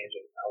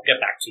tangent. I'll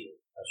get back to your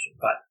question,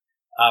 but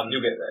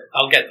you'll get there.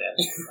 I'll get there.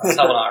 I'll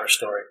tell an Irish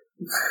story.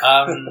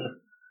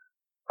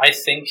 I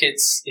think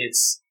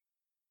it's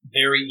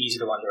very easy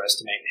to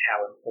underestimate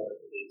how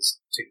important it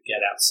is to get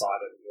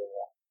outside of your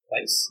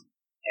place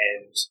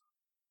and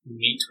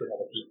meet with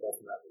other people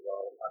from around the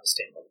world,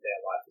 understand what their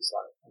life is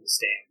like,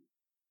 understand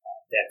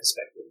their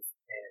perspective,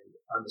 and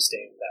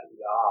understand that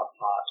we are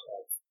part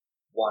of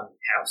one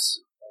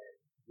house. And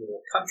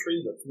your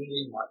country, your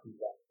community might be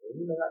one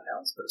room in that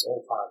house, but it's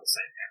all part of the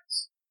same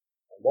house.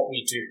 And what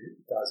we do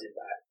does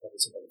impact every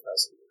single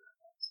person in that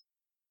house.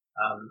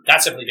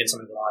 That's definitely been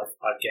something that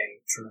I've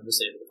gained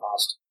tremendously over the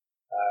past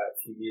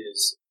few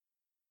years.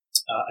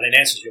 And in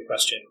answer to your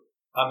question,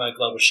 I'm a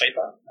global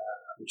shaper,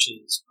 which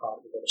is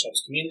part of the Global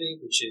Shapers community,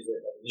 which is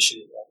an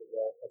initiative of the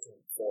World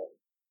Economic Forum.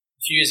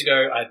 A few years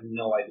ago, I had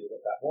no idea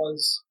what that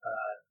was.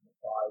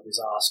 I was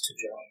asked to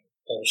join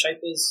Global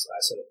Shapers.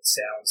 I said it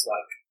sounds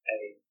like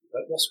a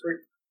weight loss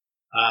group.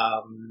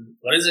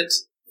 What is it?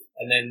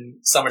 And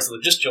then someone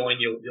said, just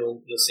join,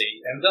 you'll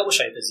see. And Global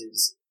Shapers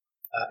is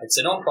it's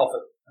a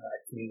non-profit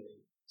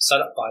community set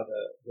up by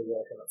the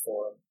World Economic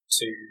Forum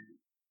to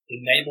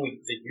enable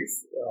the youth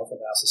of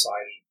our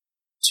society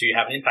to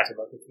have an impact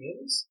on local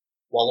communities,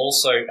 while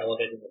also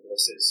elevating the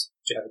voices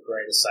to have a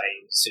greater say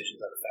in decisions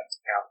that affect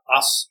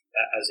us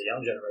as a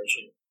young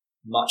generation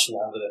much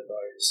longer than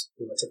those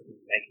who are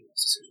typically making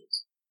those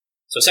decisions.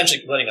 So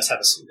essentially letting us have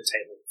a seat at the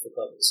table for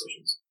global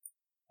decisions.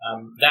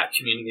 That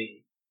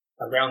community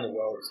around the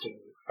world is doing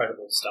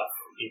incredible stuff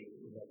in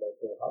the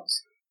local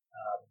hubs.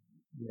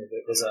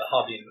 There's a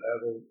hub in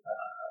Erbil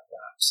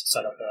that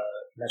set up a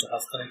mental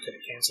health clinic and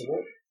a cancer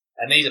ward.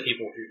 And these are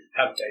people who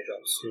have day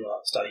jobs, who are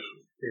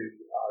studying, who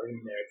are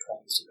in their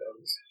 20s to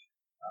 30s.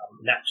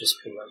 And that just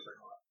blew over my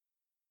mind.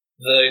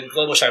 The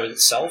Global Shapers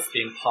itself,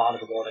 being part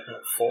of the World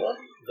Economic Forum,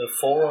 the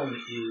forum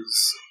is,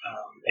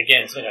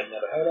 again, something I'd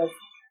never heard of.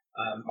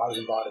 I was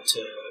invited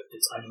to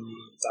its annual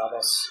meeting in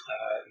Davos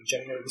in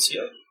January this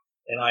year,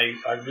 and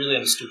I really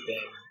understood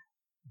then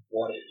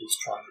what it is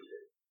trying to do,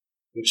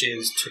 which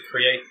is to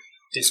create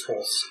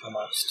discourse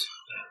amongst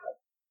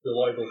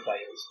global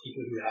players,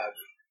 people who have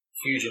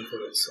huge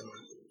influence and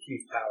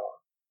huge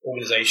power,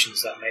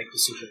 organizations that make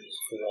decisions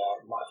for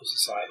much of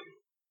society,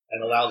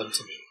 and allow them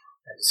to meet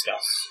and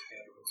discuss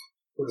and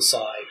put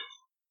aside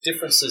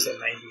differences that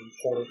may be in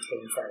important to get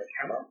in front of the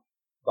camera,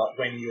 but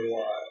when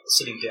you're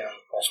sitting down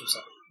across from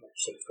something, you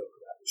sort of talk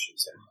about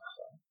issues and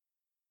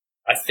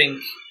I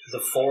think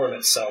the forum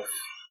itself,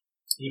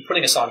 you're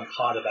putting aside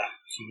part of that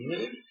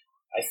community,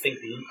 I think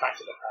the impact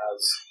that it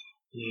has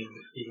in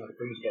being able to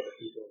bring together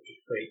people to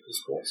create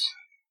discourse,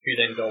 who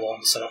then go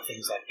on to set up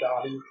things like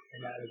Gavi,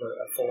 and out of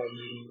a forum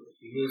meeting a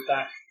few years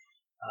back.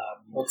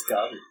 What's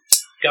Gavi?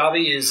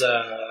 Gavi is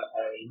a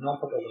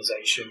non-profit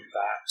organisation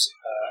that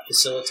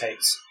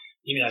facilitates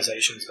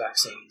immunisations,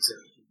 vaccines,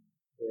 and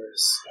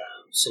various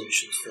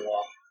solutions for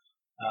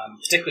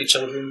particularly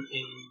children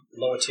in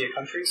lower tier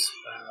countries.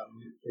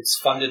 It's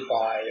funded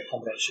by a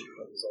combination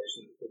of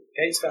organisations, the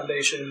Gates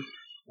Foundation,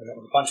 and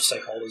a bunch of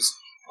stakeholders,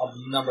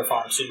 a number of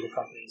pharmaceutical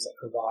companies that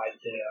provide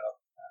their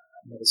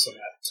medicine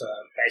at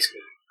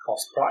basically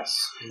cost price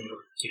in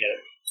order to get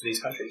it to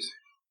these countries.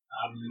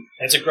 And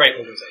it's a great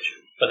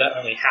organisation, but that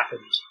only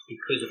happened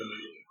because of a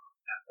meeting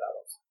at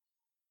Davos.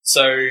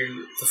 So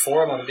the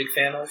forum I'm a big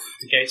fan of.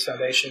 The Gates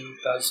Foundation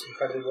does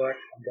incredible work.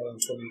 I'm going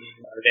to a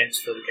meeting at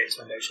events for the Gates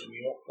Foundation in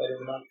New York later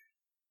in the month.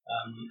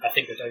 I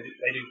think that they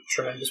do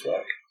tremendous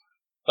work,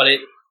 but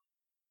it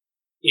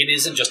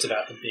isn't just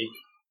about the big,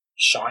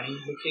 shiny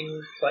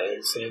looking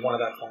players. One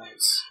of our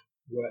clients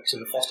works in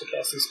the foster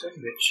care system,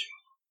 which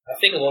I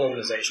think a lot of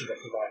organisations that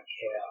provide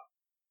care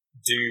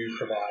do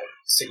provide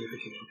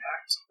significant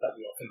impact that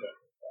we often don't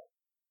think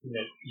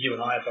about. You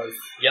and I are both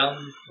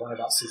young. One of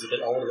us is a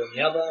bit older than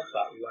the other,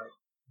 but we won't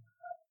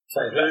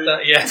talk about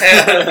that.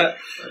 Yeah.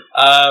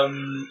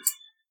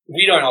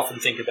 We don't often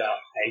think about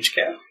aged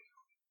care,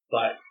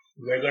 but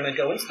we're going to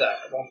go into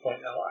that at one point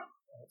in our life.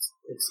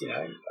 It's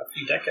a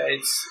few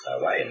decades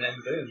away, and then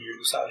boom,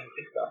 you're starting to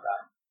think about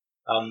that.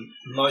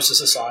 Most of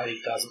society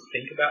doesn't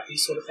think about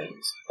these sort of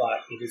things,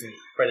 but it is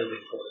incredibly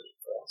important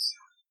for us.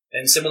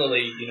 And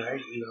similarly, you and I,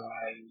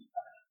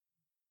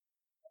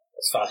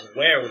 as far as I'm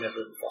aware, we're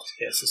never in the foster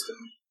care system,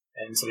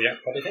 and so we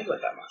don't probably think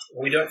about that much.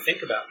 Or we don't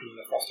think about being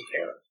a foster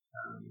carer.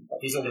 But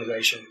these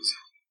organisations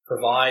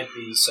provide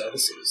these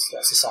services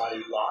that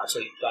society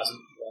largely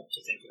doesn't want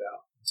to think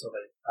about until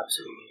they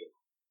absolutely need it.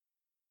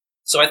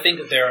 So I think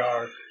that there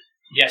are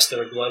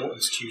global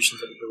institutions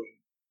that are doing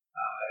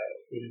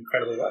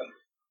incredible work.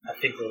 I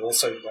think there are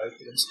also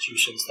local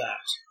institutions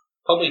that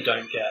probably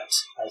don't get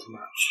as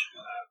much,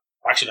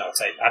 I would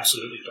say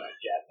absolutely don't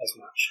get as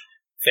much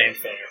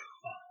fanfare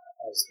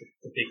as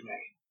the big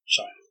name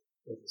shiny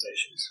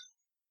organisations.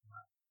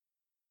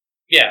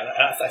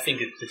 I think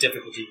the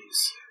difficulty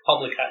is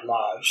public at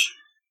large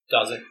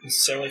doesn't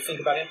necessarily think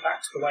about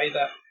impact the way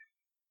that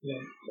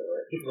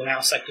people in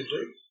our sector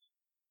do.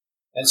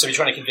 And so we're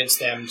trying to convince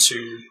them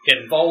to get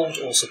involved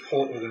or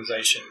support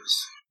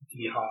organisations. It can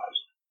be hard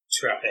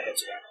to wrap their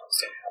heads around and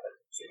understand how they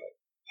do it.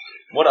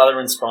 What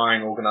other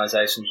inspiring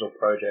organisations or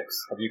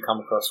projects have you come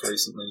across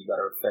recently that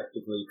are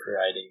effectively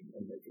creating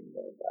and making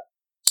an impact?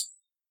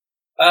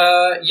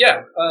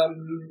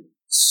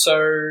 So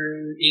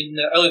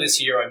earlier this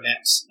year I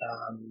met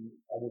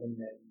a woman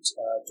named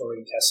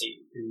Doreen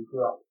Cassie, who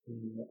grew up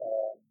in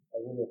a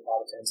rural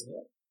part of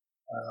Tanzania.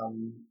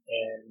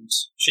 And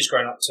she's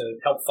grown up to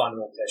help fund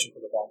an organisation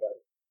called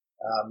Ubongo.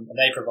 And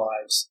they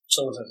provide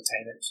children's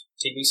entertainment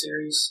TV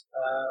series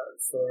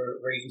for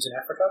regions in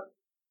Africa.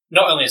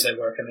 Not only is their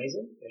work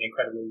amazing and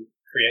incredibly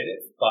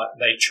creative, but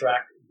they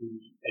track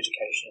the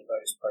education of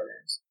those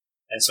programs.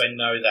 And so they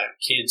know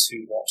that kids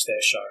who watch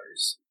their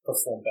shows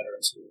perform better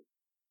in school.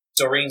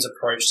 Doreen's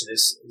approach to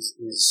this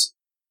is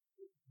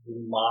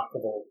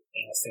remarkable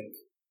and I think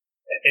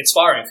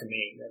inspiring for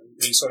me.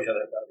 We saw each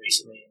other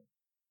recently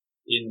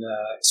in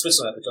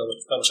Switzerland at the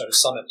Global Show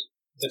Summit.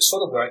 The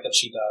sort of work that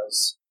she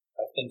does,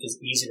 I think,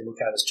 is easy to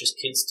look at as just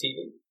kids'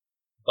 TV,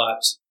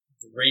 but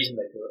the reason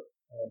they do it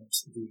and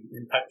the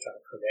impact they're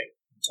trying to create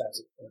in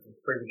terms of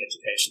improving the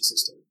education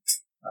system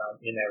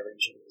in their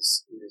region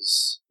is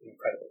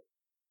incredible.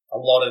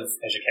 A lot of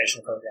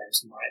educational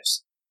programs might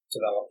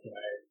develop,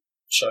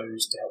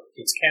 shows to help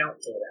kids count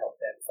or to help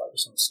them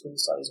focus on school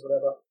studies or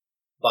whatever,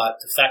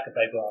 but the fact that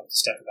they've gone the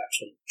step of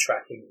actually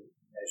tracking and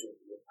measuring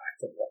the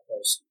impact of what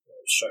those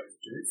shows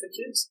do for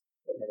kids,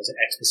 that there's an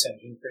X percent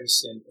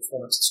increase in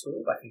performance at school,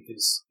 I think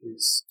is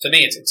for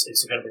me, it's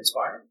incredibly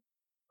inspiring.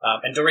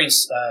 And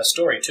Doreen's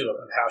story too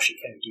of how she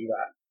can do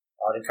that,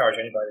 I'd encourage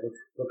anybody to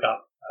look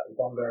up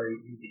Ubongo,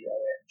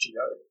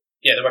 UBONGO.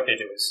 Yeah, the work they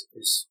do is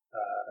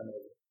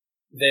amazing.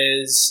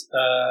 There's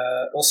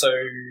also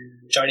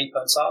Joni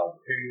Ponsal,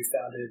 who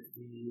founded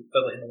the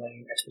Global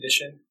Himalayan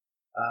Expedition.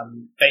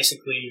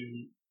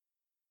 Basically,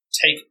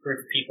 take a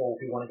group of people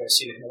who want to go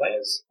see the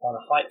Himalayas on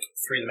a hike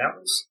through the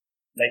mountains.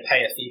 They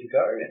pay a fee to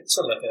go, and it's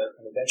sort of like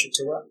an adventure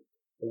tour.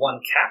 The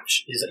one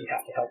catch is that you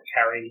have to help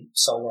carry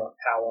solar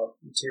power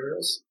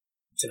materials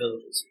to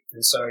villages.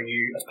 And so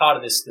you, as part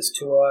of this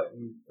tour,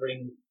 you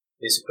bring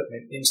this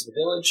equipment into the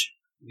village.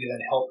 You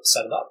then help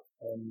set it up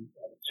and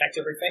connect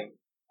everything.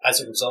 As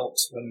a result,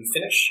 when you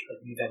finish,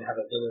 you then have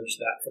a village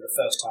that, for the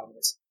first time in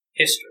its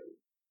history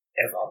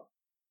ever,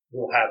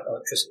 will have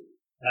electricity.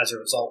 And as a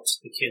result,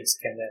 the kids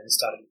can then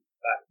study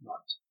that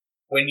night.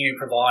 When you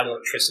provide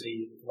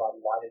electricity, you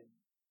provide lighting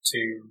to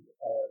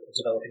a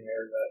developing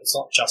area, it's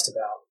not just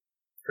about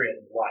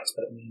creating light,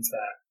 but it means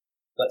that,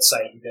 let's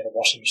say you get a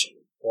washing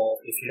machine. Well,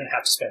 if you don't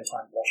have to spend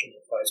time washing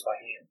your clothes by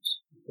hand,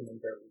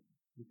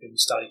 you can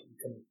study, you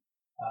can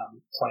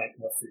plant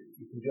more food,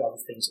 you can do other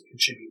things that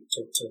contribute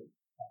to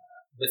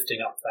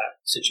lifting up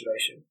that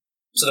situation.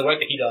 So the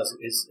work that he does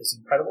is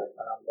incredible.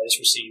 They just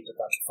received a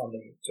bunch of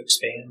funding to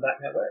expand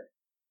that network.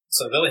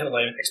 So the Lily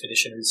Himalayan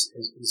expedition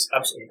is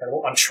absolutely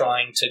incredible. I'm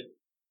trying to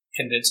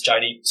convince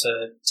Jaideep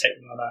to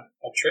take me on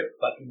a trip,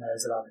 but he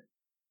knows that I'm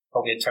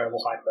probably a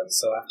terrible hiker,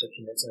 so I have to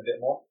convince him a bit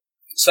more.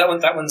 So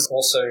that one's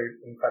also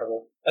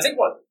incredible. I think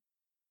what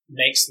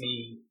makes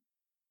me...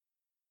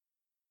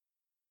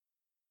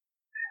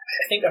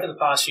 I think over the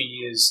past few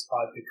years,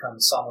 I've become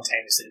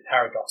simultaneously,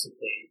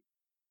 paradoxically,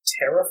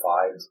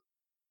 terrified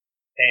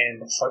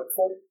and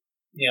hopeful.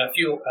 You know, a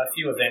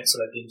few events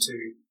that I've been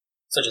to,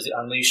 such as the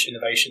Unleash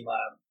Innovation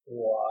Lab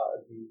or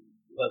the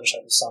Level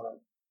Shaper Summit,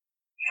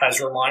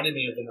 has reminded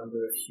me of the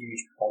number of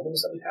huge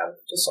problems that we have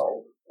to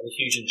solve, and the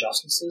huge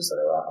injustices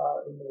that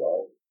are in the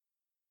world.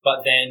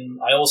 But then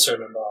I also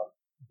remember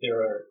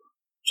there are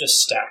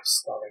just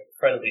stacks of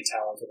incredibly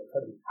talented,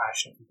 incredibly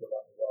passionate people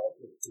around the world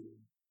who are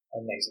doing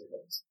amazing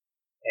things.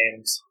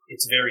 And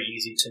it's very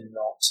easy to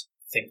not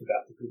think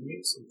about the good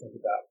news and think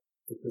about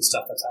the good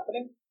stuff that's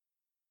happening.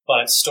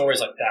 But it's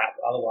stories like that,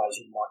 otherwise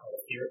you might not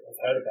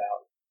have heard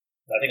about.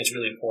 But I think it's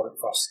really important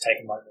for us to take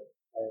a moment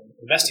and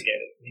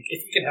investigate it.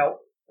 If you can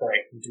help,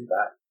 great, and do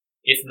that.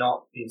 If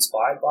not, be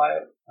inspired by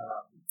it.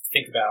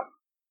 Think about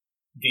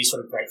these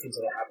sort of great things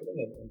that are happening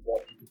and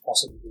what you could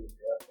possibly do in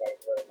your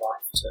own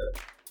life to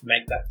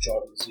make that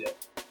job easier.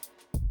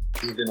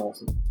 This has been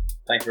awesome.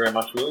 Thank you very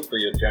much, Will, for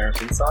your generous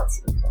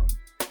insights and time.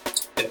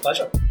 It's been a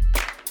pleasure.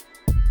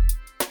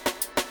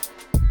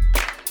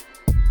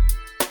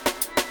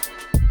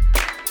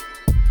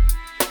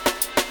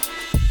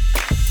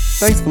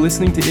 Thanks for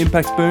listening to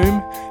Impact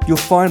Boom. You'll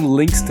find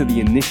links to the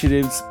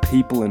initiatives,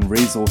 people and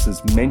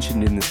resources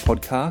mentioned in this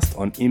podcast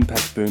on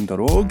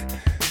impactboom.org.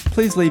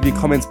 Please leave your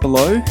comments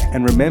below,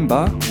 and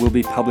remember, we'll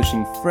be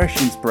publishing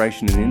fresh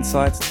inspiration and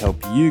insights to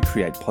help you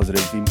create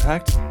positive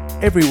impact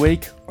every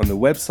week on the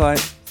website,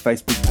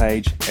 Facebook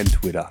page and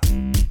Twitter.